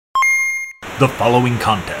The following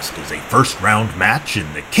contest is a first-round match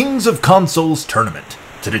in the Kings of Consoles tournament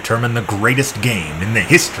to determine the greatest game in the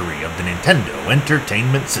history of the Nintendo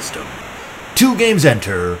Entertainment System. 2 games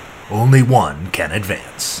enter, only one can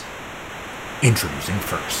advance. Introducing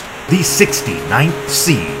first, the 69th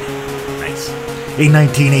seed. Nice. A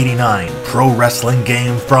 1989 pro wrestling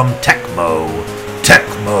game from Tecmo.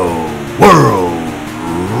 Tecmo World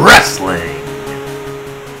Wrestling.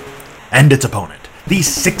 And its opponent, the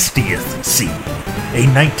 60th seed, a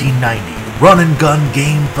 1990 run-and-gun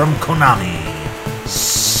game from Konami,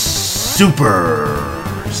 Super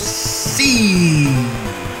C.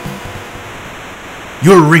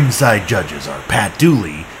 Your ringside judges are Pat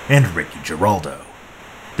Dooley and Ricky Giraldo.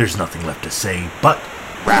 There's nothing left to say but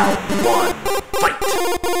round 1, fight!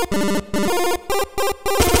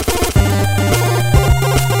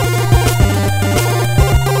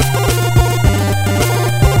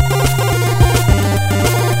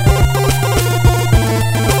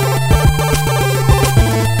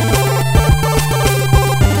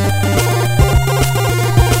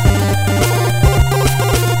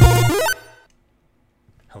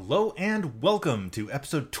 Hello and welcome to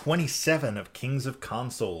episode 27 of Kings of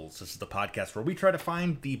Consoles. This is the podcast where we try to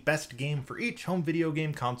find the best game for each home video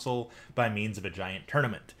game console by means of a giant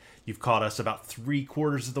tournament. You've caught us about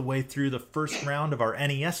 3/4 of the way through the first round of our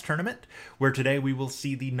NES tournament, where today we will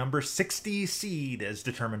see the number 60 seed as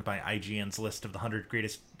determined by IGN's list of the 100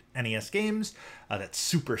 greatest NES games. That's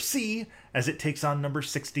Super C, as it takes on number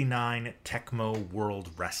 69, Tecmo World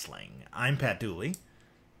Wrestling. I'm Pat Dooley.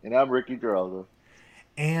 And I'm Ricky Giraldo.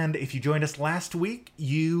 And if you joined us last week,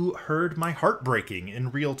 you heard my heart breaking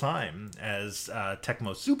in real time as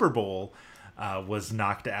Tecmo Super Bowl was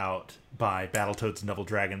knocked out by Battletoads and Double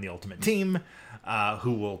Dragon: The Ultimate Team,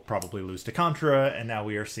 who will probably lose to Contra, and now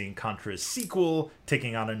we are seeing Contra's sequel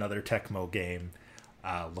taking on another Tecmo game,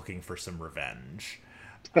 looking for some revenge.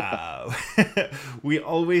 We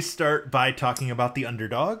always start by talking about the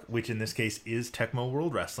underdog, which in this case is Tecmo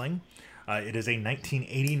World Wrestling. It is a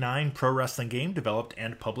 1989 pro wrestling game developed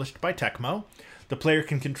and published by Tecmo. The player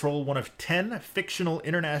can control one of 10 fictional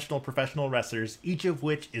international professional wrestlers, each of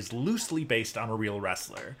which is loosely based on a real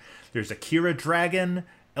wrestler. There's Akira Dragon,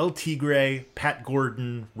 El Tigre, Pat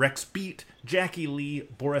Gordon, Rex Beat, Jackie Lee,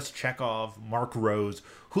 Boris Chekhov, Mark Rose,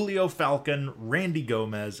 Julio Falcon, Randy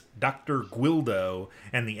Gomez, Dr. Guildo,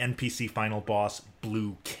 and the NPC final boss,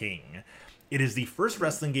 Blue King. It is the first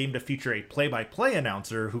wrestling game to feature a play-by-play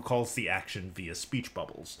announcer who calls the action via speech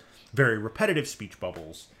bubbles. Very repetitive speech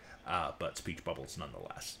bubbles, but speech bubbles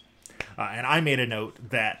nonetheless. And I made a note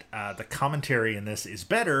that the commentary in this is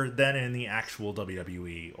better than in the actual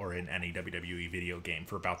WWE or in any WWE video game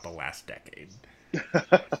for about the last decade.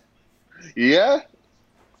 Yeah,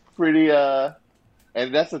 pretty,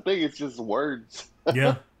 and that's the thing, it's just words.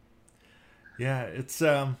 Yeah. Yeah, it's,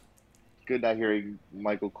 good not hearing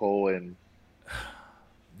Michael Cole and...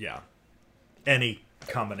 Yeah. Any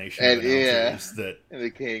combination and, of announcers that... And the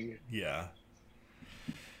King. Yeah.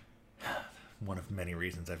 One of many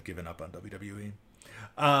reasons I've given up on WWE.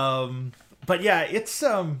 But yeah, it's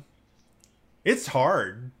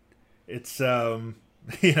hard. It's, it's an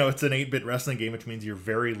 8-bit wrestling game, which means you're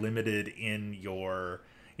very limited in your,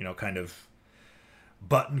 kind of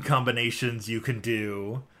button combinations you can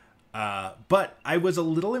do. But I was a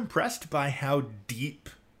little impressed by how deep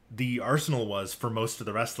the arsenal was for most of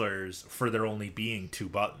the wrestlers for there only being 2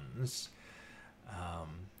 buttons.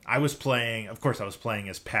 I was playing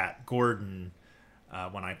as Pat Gordon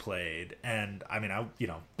when I played, and I mean,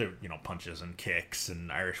 there punches and kicks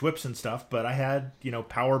and Irish whips and stuff, but I had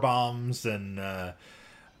power bombs and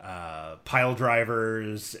pile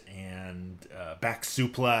drivers and back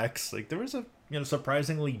suplex. Like there was a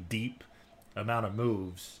surprisingly deep amount of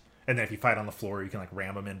moves. And then if you fight on the floor, you can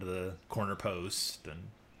ram them into the corner post. And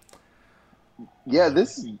yeah,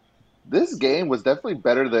 this game was definitely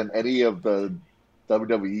better than any of the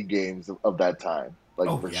WWE games of that time.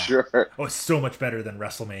 Sure. Oh, it's so much better than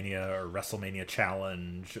WrestleMania or WrestleMania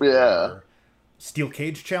Challenge. Yeah. Or Steel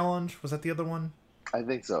Cage Challenge, was that the other one? I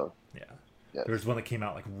think so. Yeah. Yes. There was one that came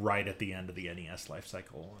out right at the end of the NES life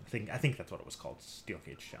cycle. I think that's what it was called, Steel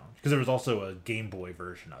Cage Challenge. Because there was also a Game Boy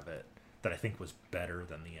version of it that I think was better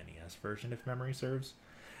than the NES version, if memory serves.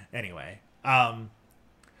 Anyway,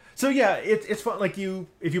 so yeah, it's fun. If you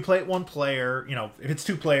play it one player, if it's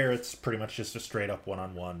 2-player, it's pretty much just a straight up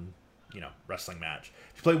one-on-one, wrestling match.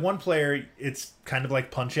 If you play one player, it's kind of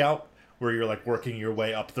like Punch-Out, where you're working your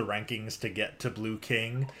way up the rankings to get to Blue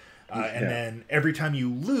King. And then every time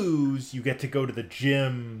you lose, you get to go to the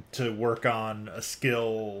gym to work on a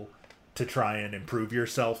skill to try and improve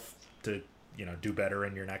yourself to, do better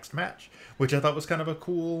in your next match, which I thought was kind of a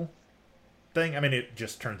cool thing. I mean, it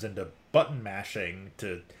just turns into button mashing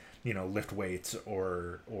to, lift weights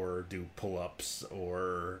or do pull-ups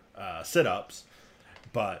or sit-ups,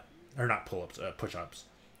 but or not pull-ups, push-ups.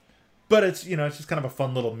 But it's it's just kind of a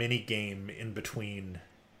fun little mini game in between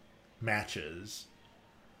matches.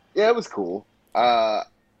 Yeah, it was cool.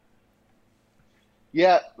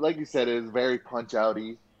 Yeah, like you said, it was very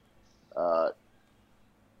punch-outy. Uh,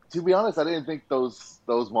 to be honest, I didn't think those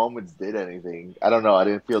moments did anything. I don't know. I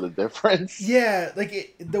didn't feel the difference. Yeah,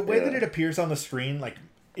 like the way that Yeah. it appears on the screen, like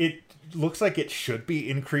it looks like it should be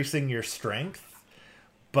increasing your strength,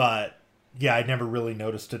 but yeah, I never really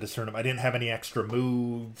noticed to discern them. I didn't have any extra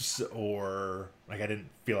moves, or like I didn't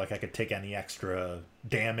feel like I could take any extra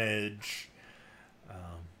damage.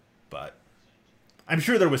 But I'm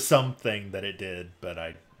sure there was something that it did, but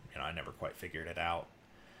I never quite figured it out.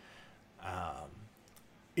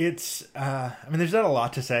 It's I mean, there's not a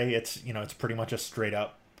lot to say. It's pretty much a straight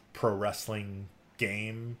up pro wrestling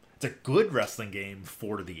game. It's a good wrestling game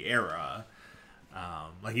for the era.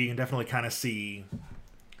 Like you can definitely kind of see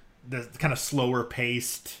the kind of slower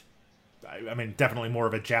paced. I mean, definitely more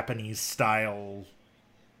of a Japanese style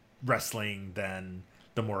wrestling than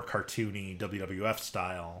the more cartoony WWF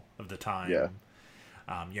style of the time. Yeah.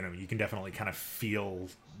 You can definitely kind of feel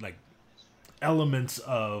like elements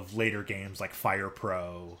of later games like Fire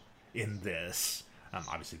Pro in this.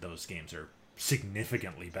 Obviously, those games are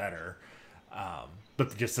significantly better.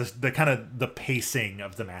 But just the kind of the pacing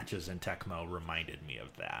of the matches in Tecmo reminded me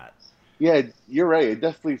of that. Yeah, you're right. It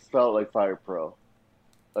definitely felt like Fire Pro,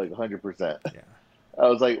 like 100%. Yeah. I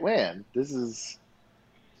was like, man, this is.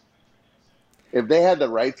 If they had the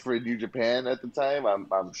rights for New Japan at the time,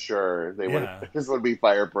 I'm sure they would. Yeah. This would be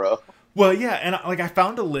Fire Pro. Well, yeah, and like I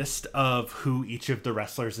found a list of who each of the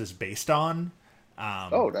wrestlers is based on.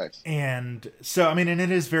 Oh, nice. And so, I mean, and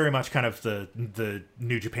it is very much kind of the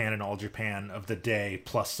New Japan and All Japan of the day,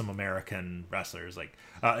 plus some American wrestlers. Like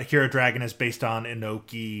Akira Dragon is based on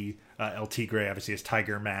Inoki. El Tigre obviously is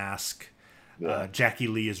Tiger Mask. Yeah. Jackie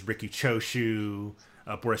Lee is Ricky Choshu.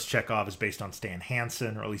 Boris Chekhov is based on Stan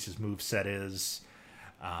Hansen, or at least his moveset is.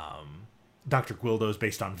 Dr. Gwildo is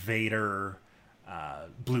based on Vader.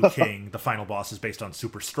 Blue King, the final boss, is based on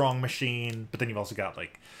Super Strong Machine. But then you've also got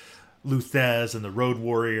like Luthez and the Road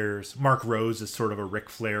Warriors. Mark Rose is sort of a Ric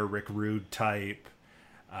Flair, Rick Rude type.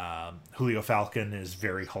 Julio Falcon is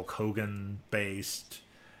very Hulk Hogan based.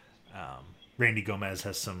 Randy Gomez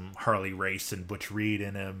has some Harley Race and Butch Reed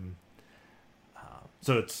in him.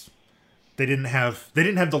 So they didn't have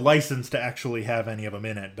the license to actually have any of them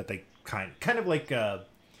in it, but they kind of like the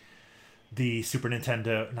not Super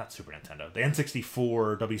Nintendo, the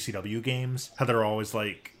N64 WCW games, how they're always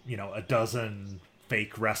like, a dozen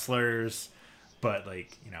fake wrestlers, but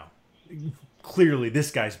like, clearly this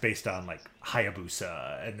guy's based on like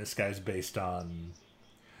Hayabusa, and this guy's based on,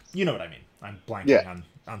 you know what I mean. I'm blanking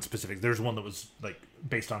on specifics. There's one that was like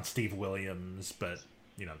based on Steve Williams, but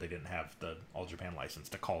they didn't have the All Japan license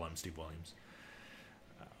to call him Steve Williams.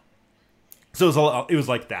 So it was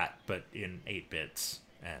like that, but in 8 bits,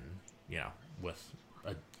 and with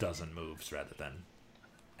a dozen moves rather than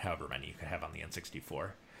however many you could have on the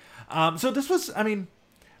N64. So this was, I mean,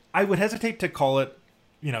 I would hesitate to call it,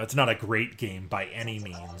 it's not a great game by any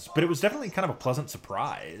means, but it was definitely kind of a pleasant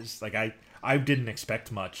surprise. Like I didn't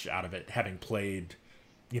expect much out of it, having played,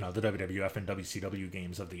 the WWF and WCW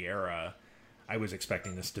games of the era. I was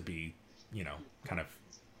expecting this to be, kind of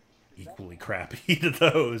equally crappy to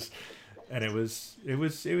those, and it was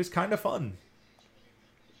kind of fun.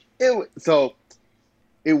 So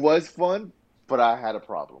it was fun, but I had a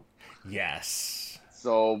problem. Yes.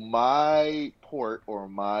 So my port or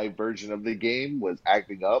my version of the game was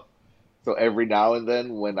acting up. So every now and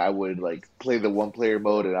then, when I would like play the one player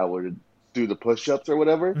mode and I would do the push ups or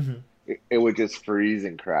whatever, it would just freeze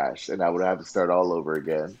and crash, and I would have to start all over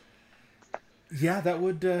again. Yeah, that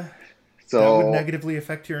would So negatively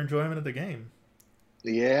affect your enjoyment of the game.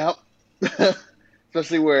 yeah,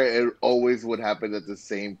 especially where it always would happen at the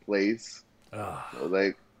same place. So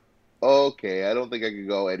like, okay, I don't think I could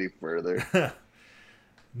go any further.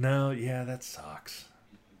 No, yeah, that sucks.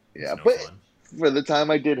 Yeah, No but fun. for the time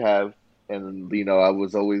I did have, and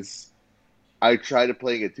I tried to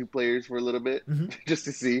playing it 2 players for a little bit just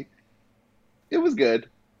to see. It was good.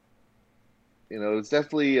 It's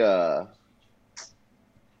definitely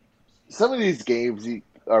some of these games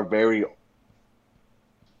are very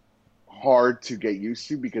hard to get used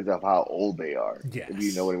to because of how old they are. Yes. If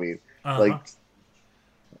you know what I mean. Uh-huh.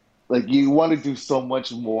 Like you want to do so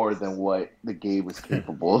much more than what the game is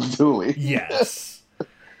capable of doing. Yes.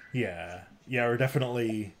 Yeah. Yeah, we're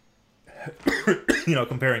definitely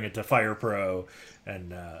comparing it to Fire Pro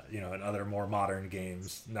and and other more modern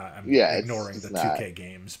games. I'm Yeah, ignoring it's the not. 2K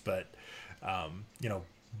games, but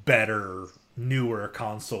better, newer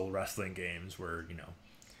console wrestling games where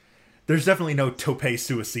there's definitely no Tope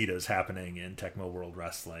Suicidas happening in Tecmo World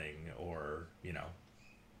Wrestling or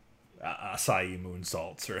Acai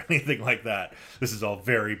Moonsaults or anything like that. This is all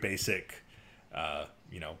very basic,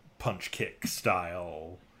 punch kick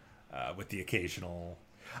style with the occasional.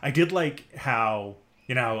 I did like how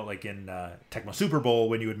like in Tecmo Super Bowl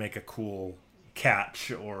when you would make a cool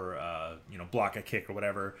catch or block a kick or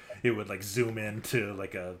whatever, it would like zoom into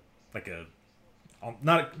like a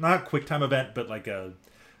not a quick time event, but like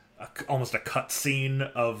almost a cut scene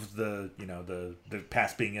of the the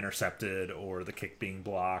pass being intercepted or the kick being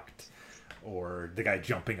blocked or the guy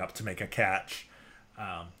jumping up to make a catch.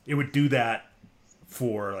 It would do that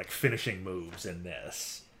for like finishing moves in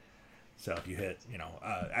this. So if you hit,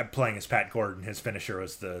 I'm playing as Pat Gordon. His finisher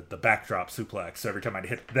was the backdrop suplex. So every time I'd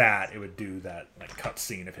hit that, it would do that like cut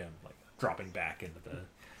scene of him like dropping back into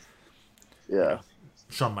the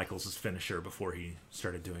Shawn Michaels' finisher before he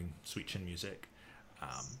started doing Sweet Chin Music.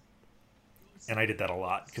 And I did that a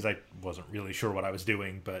lot because I wasn't really sure what I was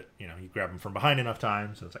doing, but you grab him from behind enough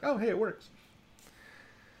times, so it's like, oh hey, it works.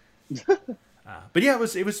 But yeah,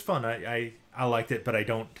 it was fun. I liked it, but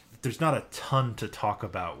there's not a ton to talk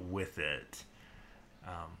about with it,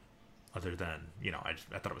 other than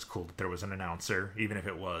I thought it was cool that there was an announcer, even if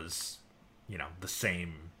it was the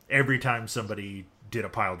same every time somebody did a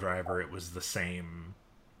pile driver. It was the same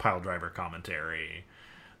pile driver commentary.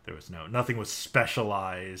 There was nothing was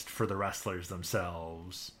specialized for the wrestlers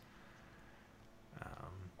themselves.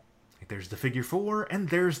 There's the figure 4 and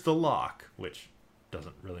there's the lock, which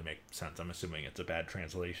doesn't really make sense. I'm assuming it's a bad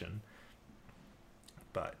translation.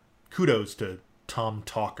 But kudos to Tom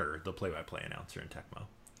Talker, the play-by-play announcer in Tecmo.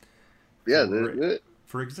 Yeah,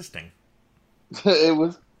 for existing. It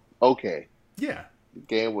was okay. Yeah. The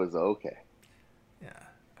game was okay.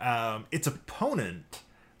 Yeah. Its opponent,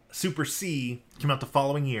 Super C, came out the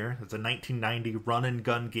following year. It's a 1990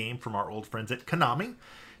 run-and-gun game from our old friends at Konami.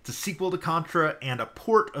 It's a sequel to Contra and a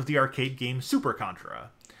port of the arcade game Super Contra.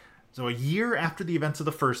 So a year after the events of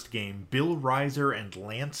the first game, Bill Reiser and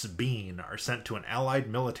Lance Bean are sent to an allied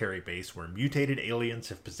military base where mutated aliens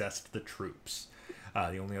have possessed the troops.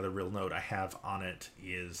 The only other real note I have on it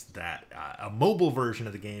is that a mobile version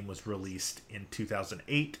of the game was released in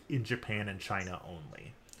 2008 in Japan and China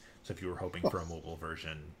only. So if you were hoping for a mobile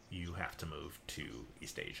version, you have to move to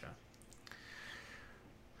East Asia.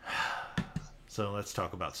 So let's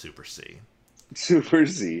talk about Super C. Super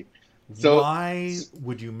C. So, why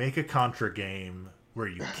would you make a Contra game where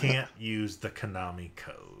you can't use the Konami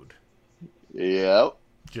code? Yep.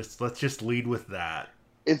 Let's just lead with that.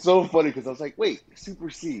 It's so funny because I was like, wait, Super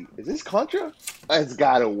C, is this Contra? It's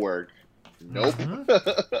gotta work. Nope.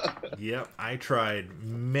 Mm-hmm. Yep, I tried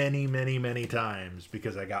many, many, many times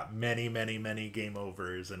because I got many, many, many game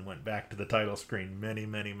overs and went back to the title screen many,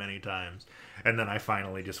 many, many times. And then I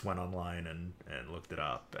finally just went online and looked it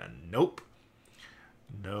up, and nope.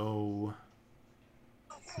 No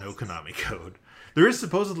Konami code. There is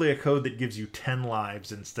supposedly a code that gives you 10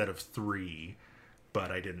 lives instead of 3,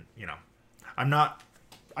 but I didn't,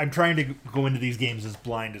 I'm trying to go into these games as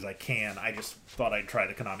blind as I can. I just thought I'd try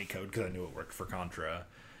the Konami code because I knew it worked for Contra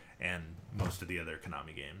and most of the other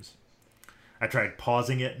Konami games. I tried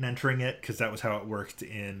pausing it and entering it because that was how it worked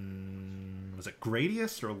in, was it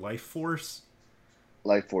Gradius or Life Force?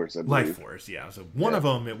 Life Force, I believe. Life Force, yeah. So one of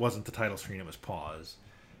them, it wasn't the title screen, it was pause.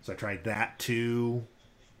 So I tried that too.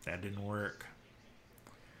 That didn't work.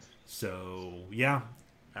 So, yeah.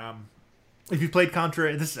 If you played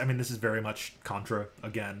Contra, this is very much Contra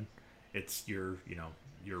again. It's you're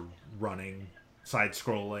running,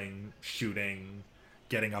 side-scrolling, shooting,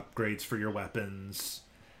 getting upgrades for your weapons,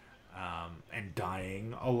 and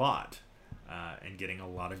dying a lot. And getting a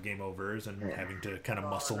lot of game overs and having to kind of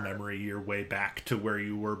muscle memory your way back to where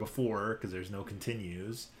you were before because there's no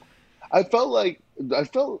continues. I felt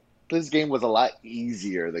this game was a lot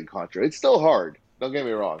easier than Contra. It's still hard, don't get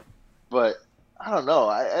me wrong, but I don't know.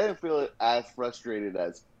 I didn't feel it as frustrated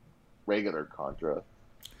as regular Contra.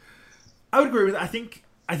 I would agree with that. I think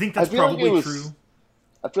that's probably true.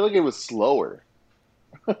 I feel like it was slower.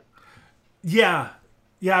 Yeah,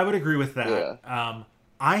 I would agree with that. Yeah.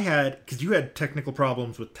 I had, because you had technical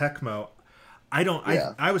problems with Tecmo.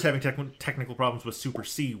 I was having technical problems with Super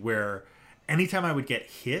C where anytime I would get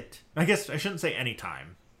hit, I guess I shouldn't say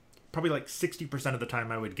anytime, probably like 60% of the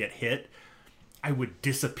time I would get hit, I would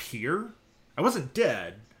disappear. I wasn't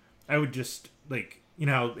dead. I would just, like,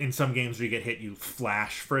 in some games where you get hit, you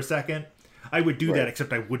flash for a second. I would do that, Right.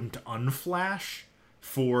 except I wouldn't unflash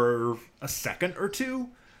for a second or two,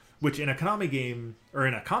 which in a Konami game, or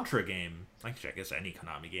in a Contra game, actually I guess any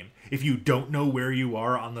Konami game, if you don't know where you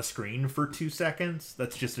are on the screen for 2 seconds,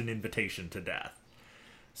 that's just an invitation to death.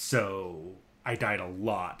 So I died a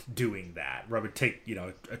lot doing that, where I would take,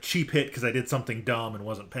 a cheap hit because I did something dumb and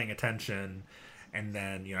wasn't paying attention, and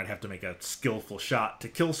then, I'd have to make a skillful shot to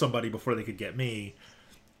kill somebody before they could get me,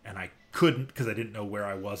 and I couldn't because I didn't know where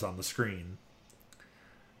I was on the screen.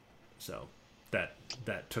 So that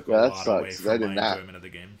took a Yeah, that lot away sucks. from my enjoyment of the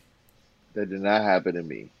game. That did not happen to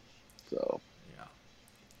me. So Yeah.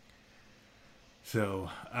 So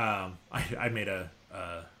I made a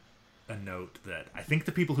note that I think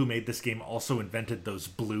the people who made this game also invented those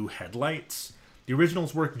blue headlights. The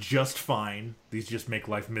originals work just fine. These just make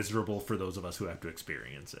life miserable for those of us who have to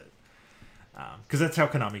experience it. Because that's how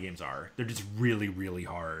Konami games are. They're just really, really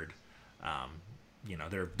hard.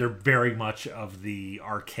 They're very much of the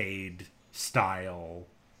arcade style.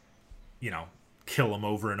 Kill them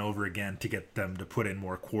over and over again to get them to put in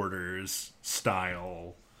more quarters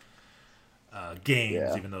style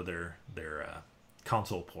games, yeah, even though they're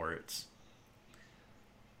console ports.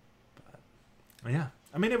 But yeah,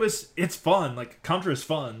 I mean it's fun. Like Contra is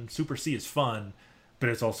fun, Super C is fun, but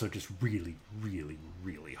it's also just really, really,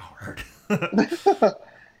 really hard.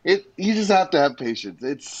 you just have to have patience.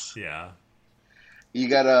 It's Yeah. You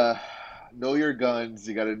gotta know your guns.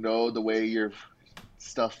 You gotta know the way your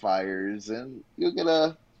stuff fires, and you'll get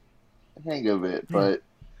a hang of it. Yeah. But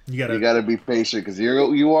You you gotta. gotta be patient because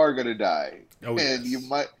you are gonna die, Oh and yes.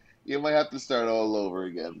 you might have to start all over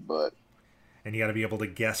again. But And you gotta be able to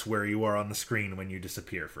guess where you are on the screen when you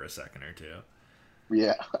disappear for a second or two.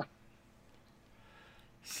 yeah,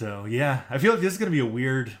 So yeah, I feel like this is gonna be a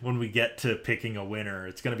weird when we get to picking a winner.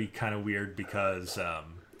 It's gonna be kind of weird because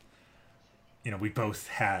we both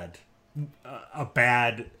had a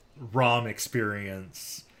bad ROM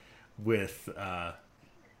experience with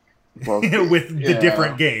well, with the yeah,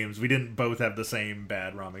 different games. We didn't both have the same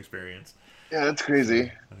bad ROM experience. yeah, that's So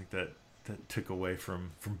crazy. I think that took away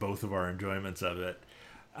from both of our enjoyments of it.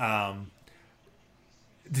 Um,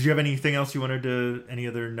 did you have anything else you wanted to? Any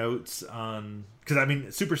other notes on? Because I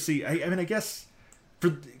mean, Super C. I mean, I guess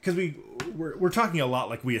because we're talking a lot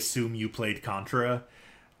like we assume you played Contra.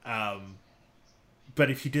 But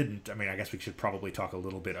if you didn't, I mean, I guess we should probably talk a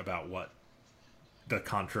little bit about what the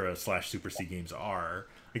Contra / Super C games are.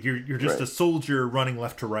 Like you're just Right. a soldier running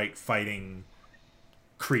left to right fighting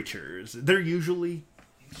creatures. They're usually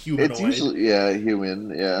It's humanoid usually human.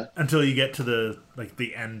 Yeah, until you get to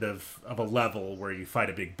the end of a level where you fight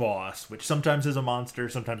a big boss, which sometimes is a monster,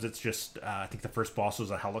 sometimes it's just I think the first boss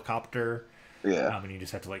was a helicopter. yeah. And you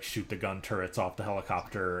just have to like shoot the gun turrets off the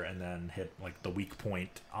helicopter and then hit like the weak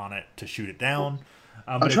point on it to shoot it down.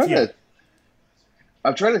 I'm But it's trying yeah, to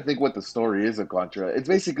I'm trying to think what the story is of Contra. It's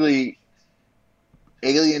basically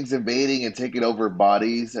aliens invading and taking over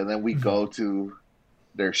bodies, and then we mhm. go to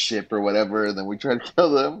their ship or whatever, and then we try to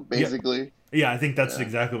kill them. Yep. Basically, Yeah, I think that's yeah,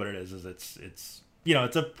 exactly what it is. Is it's it's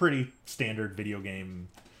a pretty standard video game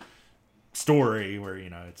story where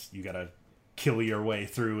it's you gotta kill your way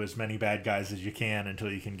through as many bad guys as you can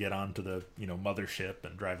until you can get onto the mothership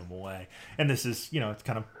and drive them away. And this is it's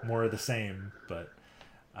kind of more of the same, but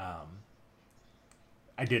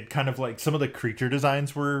I did kind of like some of the creature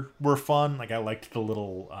designs were fun. Like I liked the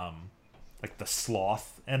little like the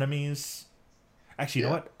sloth enemies. Actually, you know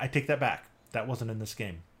yeah, what? I take that back. That wasn't in this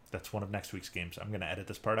game. That's one of next week's games. I'm gonna edit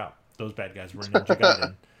this part out. Those bad guys were in Ninja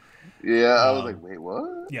Gaiden. yeah. I was like, Um, wait,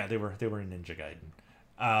 what? yeah, they were in Ninja Gaiden.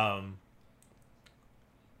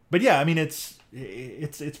 But yeah, I mean it's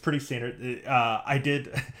pretty standard. I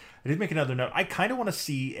did make another note. I kind of want to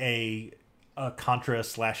see a Contra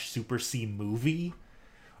 / Super C movie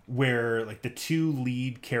where like the two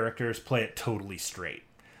lead characters play it totally straight.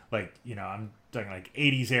 Like I'm talking like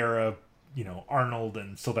 '80s era, Arnold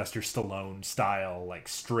and Sylvester Stallone style, like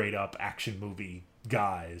straight up action movie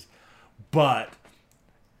guys, but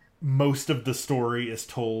most of the story is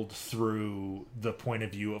told through the point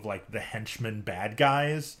of view of like the henchmen bad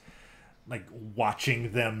guys, like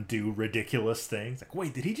watching them do ridiculous things. Like,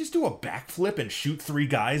 wait, did he just do a backflip and shoot 3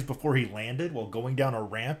 guys before he landed while going down a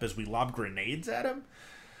ramp as we lob grenades at him?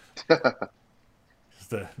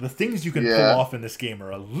 The things you can pull Yeah, off in this game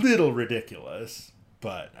are a little ridiculous,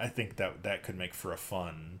 but I think that could make for a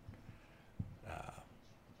fun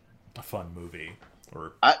movie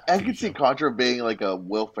or I TV could see show. Contra being like a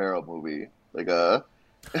Will Ferrell movie, like a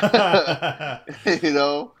you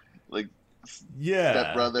know, like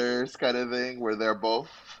Step Yeah. Brothers kind of thing, where they're both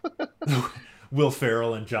Will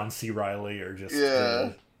Ferrell and John C. Riley are just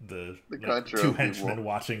yeah, the Contra two people. henchmen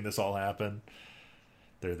watching this all happen.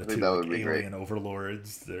 They're the I think two that would like, be alien great.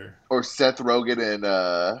 overlords. They're Or Seth Rogen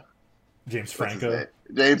and James what's his Franco. name?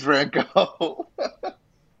 James Franco.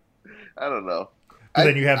 I don't know. But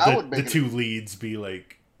then you have I would the make it. two leads be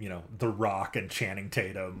like, The Rock and Channing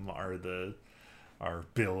Tatum are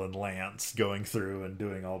Bill and Lance going through and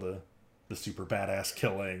doing all the super badass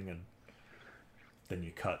killing, and then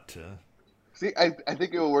you cut to See, I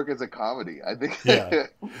think it will work as a comedy. I think yeah.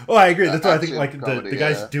 Oh, I agree. That's why I think action like comedy. the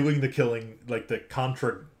guys Yeah, doing the killing, like the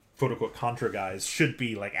Contra, quote unquote Contra guys, should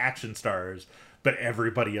be like action stars, but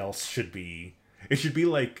everybody else should be. It should be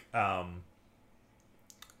like what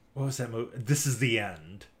was that movie? This Is the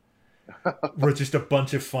End, where it's just a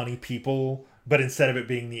bunch of funny people, but instead of it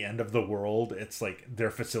being the end of the world, it's like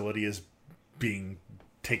their facility is being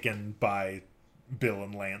taken by Bill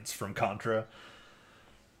and Lance from Contra.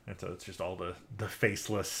 And so it's just all the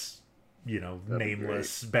faceless, that'd be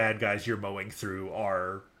nameless bad guys you're mowing through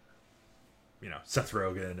are, Seth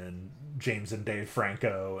Rogen and James and Dave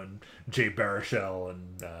Franco and Jay Baruchel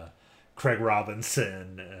and Craig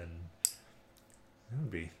Robinson, and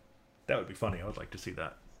that would be funny. I would like to see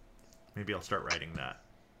that. Maybe I'll start writing that.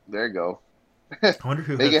 there you go. I wonder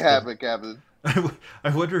who Make has it happen, Captain.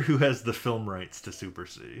 I wonder who has the film rights to Super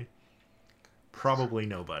C. Probably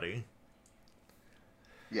nobody.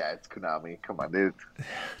 Yeah, it's Konami. Come on, dude.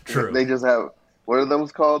 True. They just have what are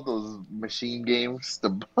those called? Those machine games.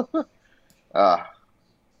 I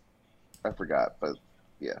forgot, but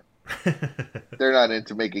yeah, they're not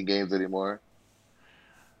into making games anymore.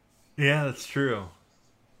 Yeah, that's true.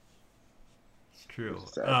 It's true. Which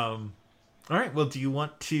is sad. All right. Well, do you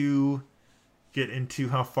want to get into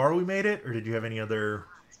how far we made it, or did you have any other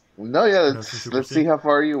No, yeah, notes from Super let's C? see how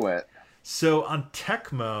far you went. So on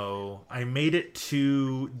Tecmo, I made it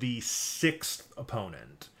to the sixth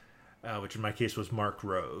opponent, which in my case was Mark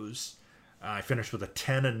Rose. I finished with a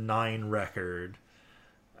 10-9 record.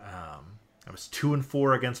 I was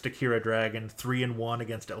 2-4 against Akira Dragon, 3-1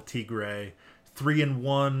 against El Tigre,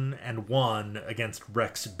 3-1 and 1 against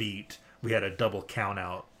Rex Beat. We had a double count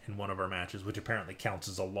out in one of our matches, which apparently counts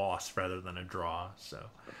as a loss rather than a draw. So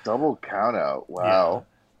Double count out. Wow.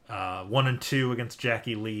 yeah. 1-2 against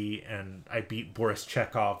Jackie Lee, and I beat Boris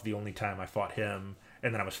Chekhov the only time I fought him,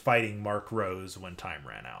 and then I was fighting Mark Rose when time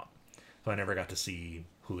ran out. So I never got to see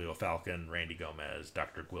Julio Falcon, Randy Gomez,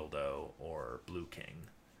 Dr. Guildo, or Blue King.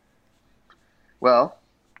 Well,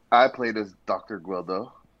 I played as Dr.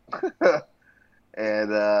 Guildo,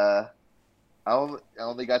 and I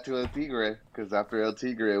only got to El Tigre because after El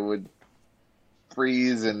Tigre it would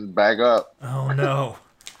freeze and back up. Oh no.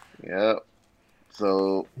 Yep.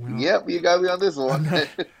 So, Well, yep, you got me on this one.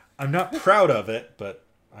 I'm not proud of it, but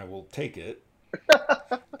I will take it.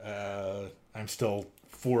 I'm still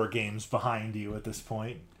 4 games behind you at this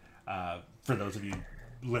point. For those of you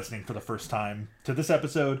listening for the first time to this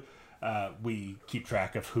episode, we keep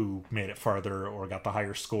track of who made it farther or got the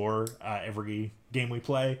higher score every game we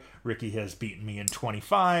play. Ricky has beaten me in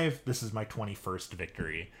 25. This is my 21st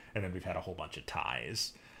victory, and then we've had a whole bunch of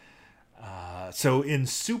ties. So in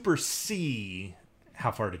Super C, how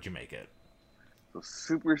far did you make it? So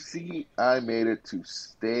Super C, I made it to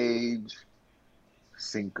stage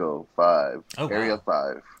 5. Oh, Area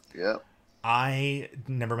wow. 5. Yep. I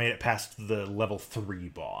never made it past the level 3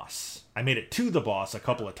 boss. I made it to the boss a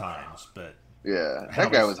couple of times, but Yeah. That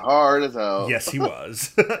That guy was- was hard as hell. yes, he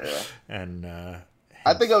was. Yeah. And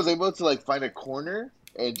I think I was able to like find a corner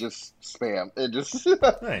and just spam and just.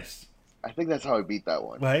 nice. I think that's how I beat that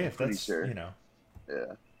one. Well, hey, I'm if pretty that's sure. Yeah.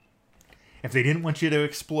 Yeah. If they didn't want you to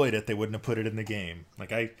exploit it, they wouldn't have put it in the game.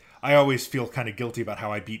 Like I always feel kind of guilty about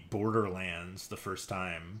how I beat Borderlands the first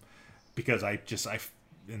time, because I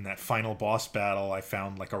in that final boss battle I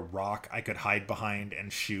found like a rock I could hide behind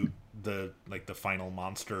and shoot the final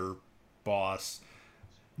monster boss,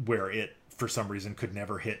 where it for some reason could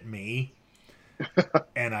never hit me,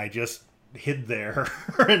 and I just hid there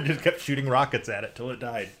and just kept shooting rockets at it till it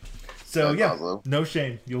died. So That's yeah, awesome. no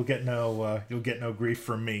shame. You'll get no grief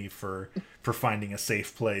from me for finding a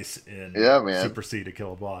safe place in Yeah, man. Super C to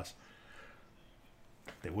kill a boss.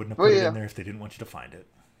 They wouldn't have Well, put it yeah. in there if they didn't want you to find it.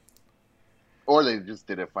 Or they just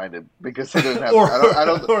didn't find it because they didn't have. Or I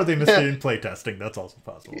don't. or they missed it in playtesting. That's also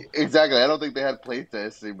possible. Exactly. I don't think they had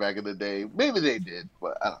playtesting back in the day. Maybe they did,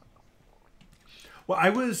 but I don't know. Well, I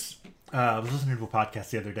was listening to a podcast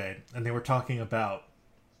the other day, and they were talking about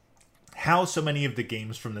how so many of the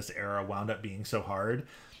games from this era wound up being so hard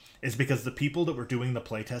is because the people that were doing the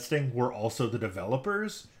playtesting were also the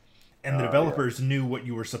developers, and the developers knew what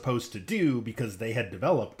you were supposed to do because they had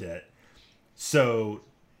developed it. So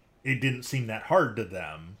it didn't seem that hard to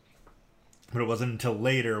them. But it wasn't until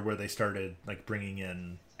later where they started like bringing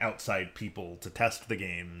in outside people to test the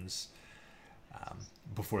games,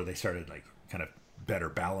 before they started like kind of better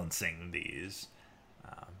balancing these,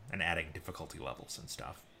 and adding difficulty levels and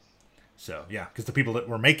stuff. So yeah, because the people that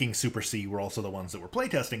were making Super C were also the ones that were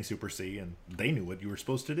playtesting Super C, and they knew what you were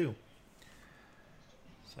supposed to do.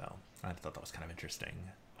 So I thought that was kind of interesting.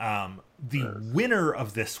 The winner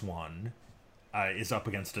of this one is up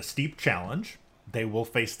against a steep challenge. They will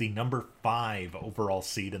face the number 5 overall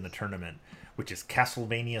seed in the tournament, which is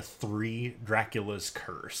Castlevania 3: Dracula's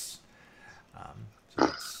Curse. So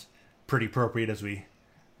it's pretty appropriate as we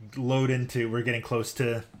load into. We're getting close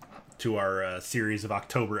to our series of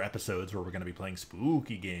October episodes where we're going to be playing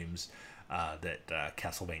spooky games. That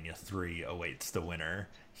Castlevania 3 awaits the winner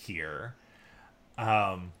here.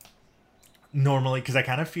 Normally, because I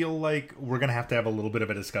kind of feel like we're going to have a little bit of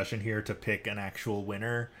a discussion here to pick an actual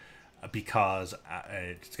winner, because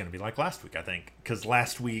it's going to be like last week, I think. Because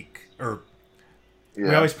last week,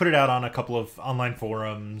 we always put it out on a couple of online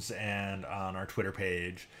forums and on our Twitter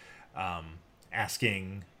page,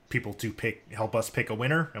 asking people to help us pick a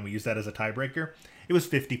winner, and we use that as a tiebreaker. It was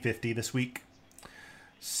 50-50 this week.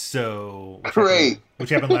 So, which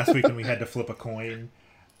happened last week when we had to flip a coin.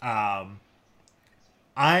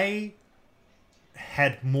 I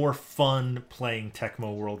had more fun playing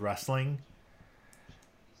Tecmo World Wrestling,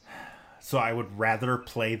 so I would rather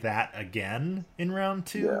play that again in round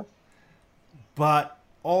 2. Yeah. But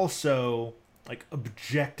also, like,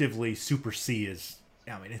 objectively, Super C is,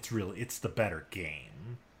 I mean, it's the better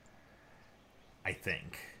game, I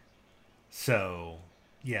think. So,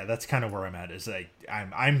 yeah, that's kind of where I'm at. Is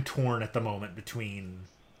I'm torn at the moment between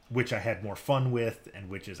which I had more fun with and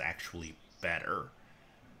which is actually better.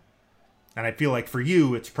 And I feel like for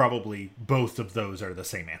you, it's probably both of those are the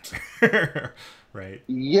same answer, right?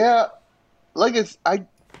 Yeah, like I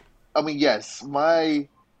mean, yes, my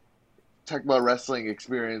Tecmo Wrestling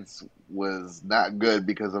experience was not good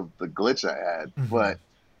because of the glitch I had, but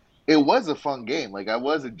it was a fun game. Like, I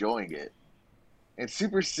was enjoying it. And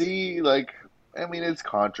Super C, like, I mean, it's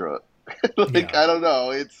Contra. Like, yeah. I don't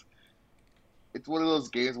know. It's one of those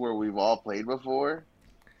games where we've all played before.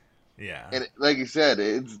 Yeah. And like you said,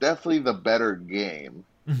 it's definitely the better game.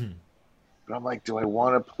 Mm-hmm. But I'm like, do I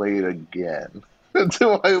want to play it again?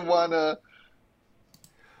 Do I want to...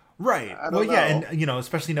 Right. Well, yeah, and, you know,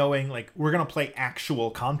 especially knowing, like, we're going to play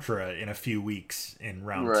actual Contra in a few weeks in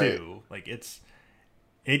round 2. Like,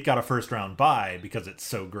 it got a first round bye because it's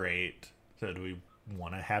so great. So do we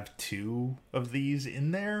want to have 2 of these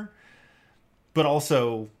in there? But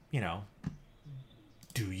also, you know,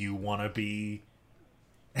 do you want to be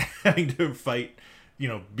having to fight, you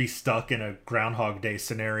know, be stuck in a Groundhog Day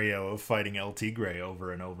scenario of fighting El Tigre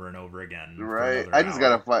over and over and over again? Right. I just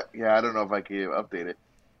got to fight. Yeah, I don't know if I can update it.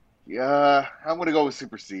 Yeah, I'm going to go with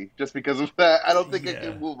Super C just because of that. I don't think I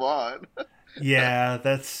can move on. Yeah,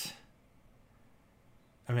 that's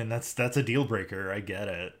a deal breaker. I get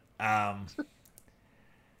it.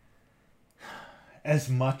 As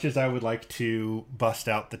much as I would like to bust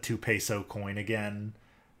out the 2 peso coin again,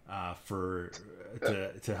 to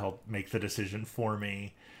help make the decision for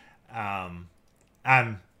me, I'm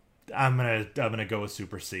gonna go with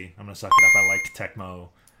Super C. I'm gonna suck it up. I liked Tecmo,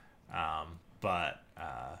 but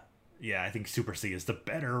yeah, I think Super C is the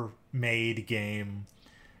better made game.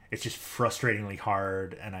 It's just frustratingly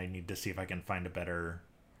hard, and I need to see if I can find a better.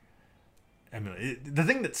 I mean, the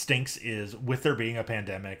thing that stinks is with there being a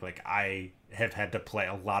pandemic, like, I have had to play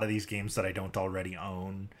a lot of these games that I don't already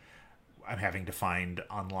own. I'm having to find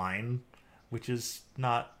online, which is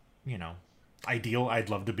not, you know, ideal. I'd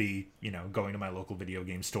love to be, you know, going to my local video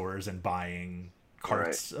game stores and buying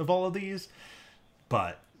carts of all of these.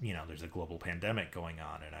 But, you know, there's a global pandemic going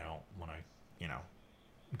on, and I don't want to, you know,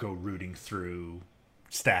 go rooting through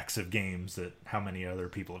stacks of games that how many other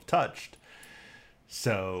people have touched.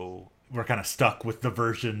 So we're kind of stuck with the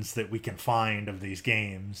versions that we can find of these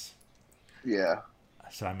games. Yeah.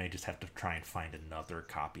 So I may just have to try and find another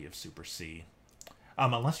copy of Super C.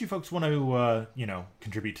 Unless you folks want to, you know,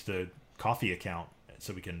 contribute to the coffee account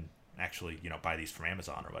so we can actually, you know, buy these from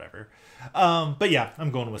Amazon or whatever. But yeah,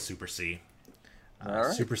 I'm going with Super C.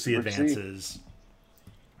 Super C advances.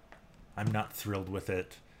 I'm not thrilled with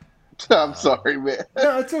it. I'm sorry, man.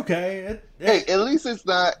 No, it's okay. Hey, at least it's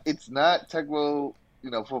not Tecmo,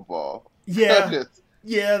 you know, football. Yeah.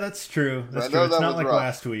 Yeah, that's true. That's true. It's not like rough.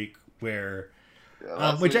 last week where...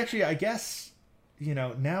 which actually, I guess, you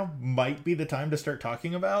know, now might be the time to start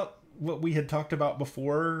talking about what we had talked about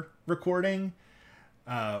before recording,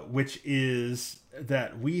 which is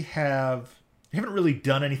that we haven't really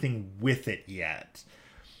done anything with it yet.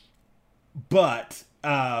 But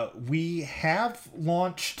We have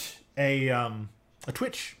launched a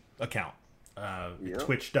Twitch account,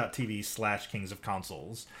 twitch.tv/Kings of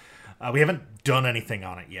Consoles. We haven't done anything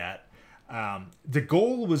on it yet. The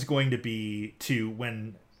goal was going to be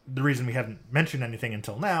the reason we haven't mentioned anything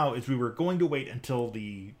until now is we were going to wait until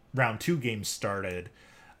the round 2 games started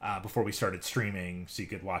before we started streaming, so you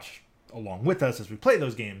could watch along with us as we play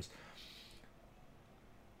those games.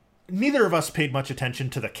 Neither of us paid much attention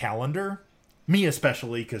to the calendar. Me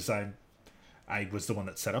especially, because I was the one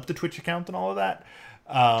that set up the Twitch account and all of that.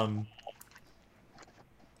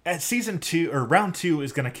 At season 2 or round 2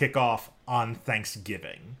 is going to kick off on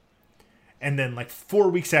Thanksgiving, and then like 4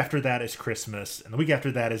 weeks after that is Christmas, and the week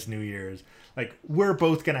after that is New Year's. Like, we're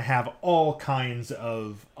both going to have all kinds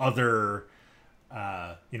of other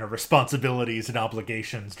responsibilities and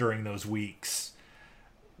obligations during those weeks,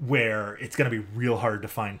 where it's going to be real hard to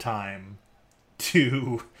find time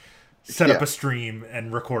to set up a stream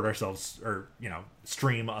and record ourselves, or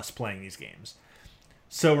stream us playing these games.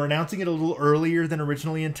 So we're announcing it a little earlier than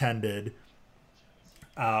originally intended,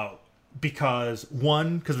 because we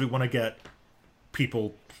want to get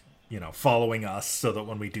people following us, so that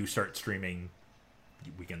when we do start streaming,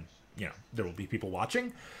 we can there will be people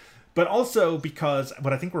watching. But also because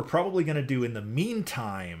what I think we're probably going to do in the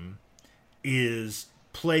meantime is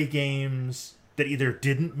play games that either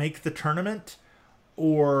didn't make the tournament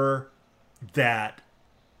or that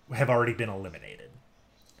have already been eliminated.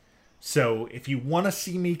 So if you want to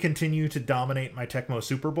see me continue to dominate my Tecmo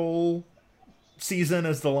Super Bowl season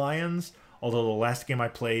as the Lions, although the last game I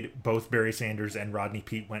played, both Barry Sanders and Rodney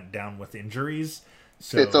Peete went down with injuries.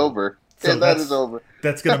 So it's over. So that is over.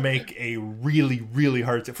 That's going to make a really, really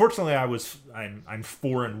hard. Fortunately, I'm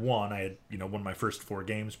 4-1. I had won my first 4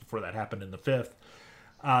 games before that happened in the 5th.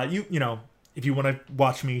 If you want to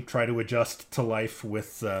watch me try to adjust to life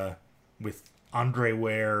with Andre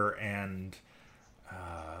Ware and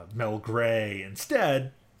Mel Gray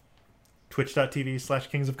instead,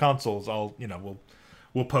 twitch.tv/Kings of Consoles.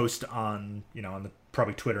 We'll post on on the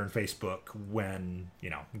probably Twitter and Facebook when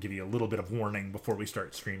give you a little bit of warning before we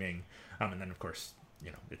start streaming. And then of course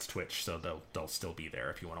it's Twitch, so they'll still be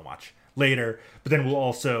there if you want to watch later. But then we'll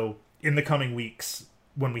also, in the coming weeks,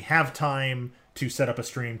 when we have time to set up a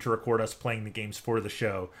stream to record us playing the games for the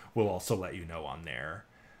show, we'll also let you know on there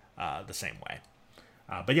the same way.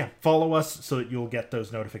 But yeah, follow us so that you'll get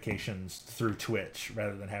those notifications through Twitch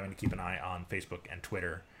rather than having to keep an eye on Facebook and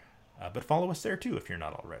Twitter. But follow us there too if you're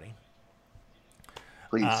not already.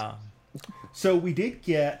 Please. So we did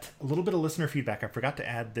get a little bit of listener feedback. I forgot to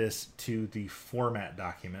add this to the format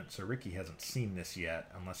document, so Ricky hasn't seen this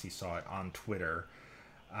yet unless he saw it on Twitter.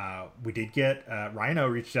 We did get Ryan O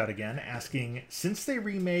reached out again asking, since they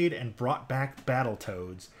remade and brought back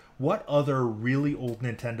Battletoads, what other really old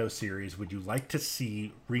Nintendo series would you like to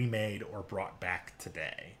see remade or brought back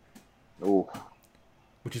today? Oh,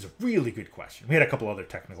 which is a really good question. We had a couple other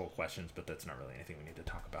technical questions, but that's not really anything we need to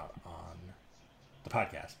talk about on the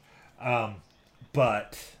podcast.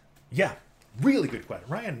 But yeah, really good question.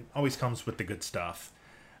 Ryan always comes with the good stuff.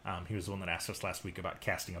 He was the one that asked us last week about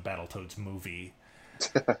casting a Battletoads movie.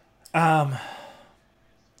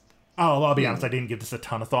 I'll be honest, I didn't give this a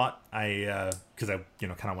ton of thought. Because I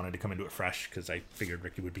kind of wanted to come into it fresh, because I figured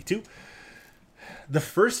Ricky would be too. The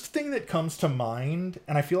first thing that comes to mind,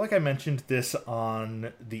 and I feel like I mentioned this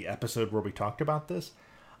on the episode where we talked about this,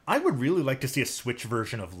 I would really like to see a Switch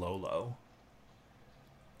version of Lolo.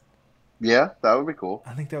 Yeah, that would be cool.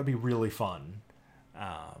 I think that would be really fun.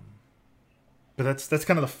 But that's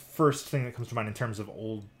kind of the first thing that comes to mind in terms of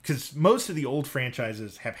old, because most of the old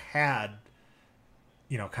franchises have had,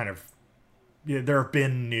 there have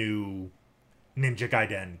been new Ninja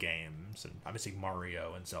Gaiden games, and obviously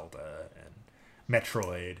Mario and Zelda and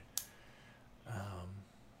Metroid.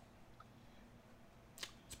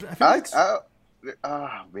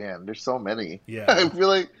 Man, there's so many. Yeah. I feel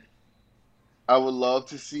like I would love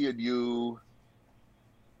to see a new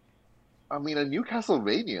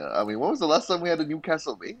Castlevania. When was the last time we had a new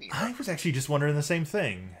Castlevania? I was actually just wondering the same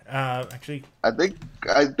thing. I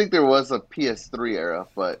think there was a PS3 era,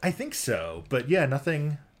 but I think so. But yeah,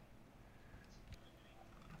 nothing.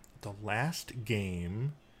 The last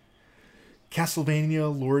game,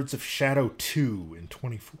 Castlevania Lords of Shadow 2 in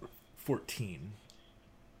 2014.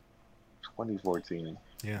 2014.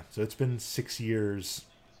 Yeah, so it's been 6 years.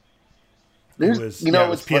 It was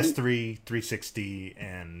PS3, 360,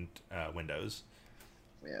 and Windows.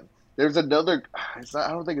 Man, there's another. I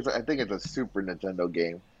think it's a Super Nintendo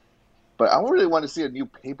game, but I really want to see a new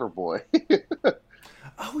Paperboy.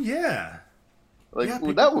 Oh yeah,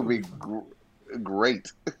 that would be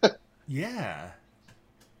great. Yeah.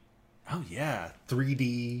 Oh yeah,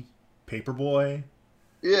 3D Paperboy.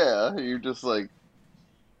 Yeah, you're just like,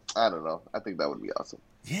 I don't know. I think that would be awesome.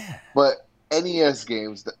 Yeah. But NES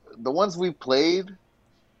games, the ones we played,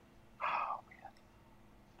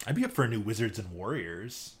 I'd be up for a new Wizards and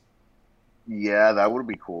Warriors. yeah, that would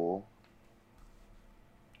be cool.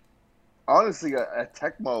 Honestly, a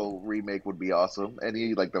Tecmo remake would be awesome.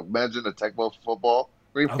 Imagine a Tecmo football Oh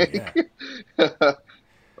remake, yeah.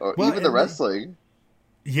 or Well, even the and wrestling.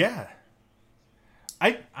 yeah.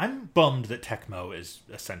 I'm bummed that Tecmo is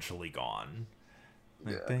essentially gone.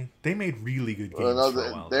 Like Yeah. they made really good Well, games no, for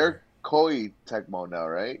a while they're there. Koei Tecmo now,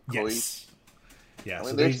 right? Koei. Yes. Yeah, I so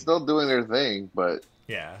mean, they're they still doing their thing, but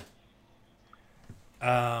yeah.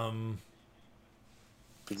 Um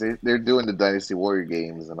 'cause they're doing the Dynasty Warrior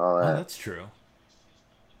games and all oh, that, that's true.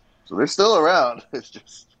 so they're still around. It's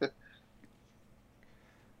just,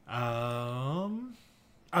 Um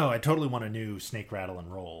Oh, I totally want a new Snake Rattle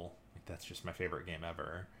and Roll. Like that's just my favorite game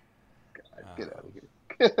ever. get out of here.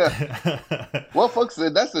 Um, Well, folks,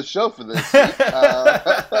 that's the show for this week.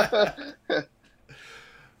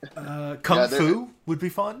 Kung Yeah, Fu would be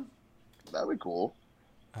fun. that'd be cool.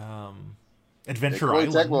 Um, Yeah, Adventure Koei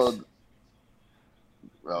Island, Tecmo.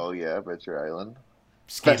 Oh yeah, Adventure Island.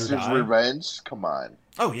 Skate or Fester's Die. Revenge. Come on.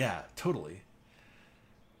 Oh yeah, totally.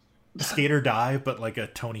 Skate or Die, but like a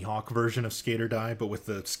Tony Hawk version of Skate or Die, but with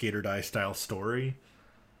the Skate or Die style story.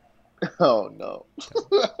 Oh no.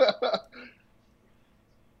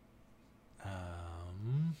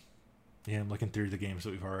 Yeah, I'm looking through the games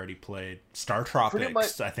that we've already played. Star Pretty much.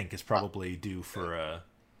 Tropics, I think, is probably due for a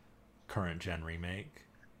current gen remake.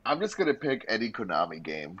 I'm just gonna pick any Konami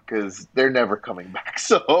game because they're never coming back.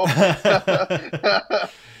 So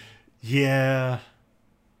Yeah.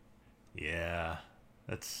 Yeah.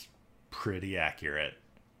 That's pretty accurate.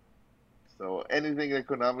 so anything that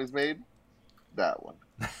Konami's made, that one.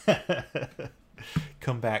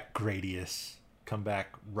 Come back, Gradius. Come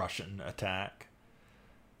back, Russian Attack.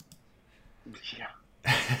 Yeah.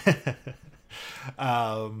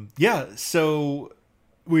 Yeah, so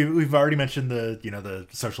we've already mentioned the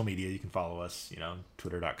social media. You can follow us,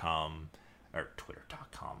 twitter.com or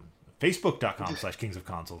twitter.com, facebook.com/Kings of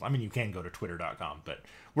Consoles. I mean, you can go to twitter.com, but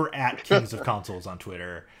we're at Kings of Consoles on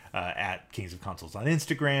Twitter, at Kings of Consoles on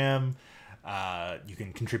Instagram. You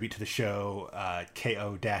can contribute to the show,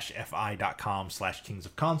 ko-fi.com/Kings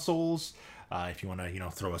of Consoles. If you want to,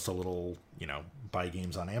 throw us a little, buy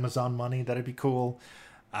games on Amazon money, that'd be cool.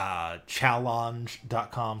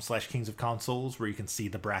 Challenge.com/Kings of Consoles, where you can see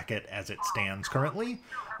the bracket as it stands currently.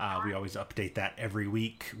 We always update that every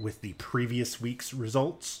week with the previous week's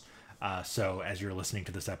results. So as you're listening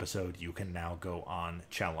to this episode, you can now go on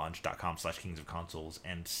challenge.com/Kings of Consoles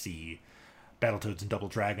and see Battletoads and Double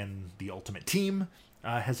Dragon, the Ultimate Team,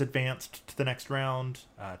 has advanced to the next round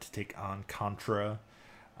to take on Contra.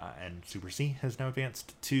 And Super C has now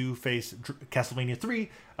advanced to face Castlevania 3,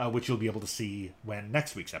 which you'll be able to see when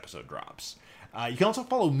next week's episode drops. You can also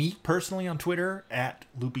follow me personally on Twitter at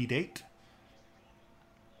LoopyDate.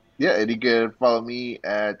 Yeah, and you can follow me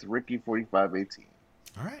at Ricky4518.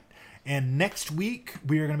 All right. And next week,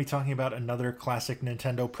 we are going to be talking about another classic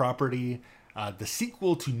Nintendo property, the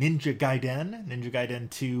sequel to Ninja Gaiden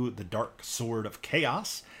 2, The Dark Sword of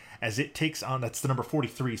Chaos, as it takes on, that's the number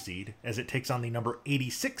 43 seed, as it takes on the number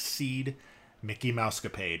 86 seed, Mickey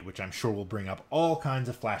Mousecapade, which I'm sure will bring up all kinds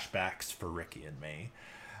of flashbacks for Ricky and me.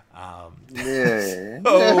 Yeah.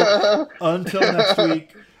 So, until next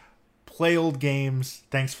week, play old games.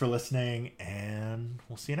 Thanks for listening, and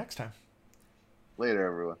we'll see you next time. Later,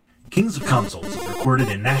 everyone. Kings of Consoles is recorded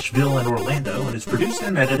in Nashville and Orlando and is produced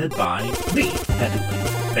and edited by me, Ed Dooley.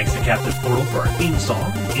 Thanks to Captive Portal for our theme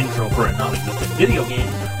song, intro for a non-existent video game,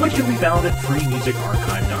 which can be found at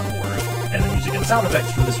freemusicarchive.org. And the music and sound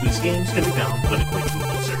effects from this week's games can be found with a quick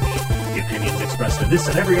Google search. The opinions expressed in this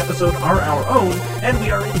and every episode are our own, and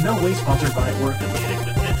we are in no way sponsored by or affiliated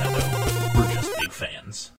with Nintendo. We're just big fans.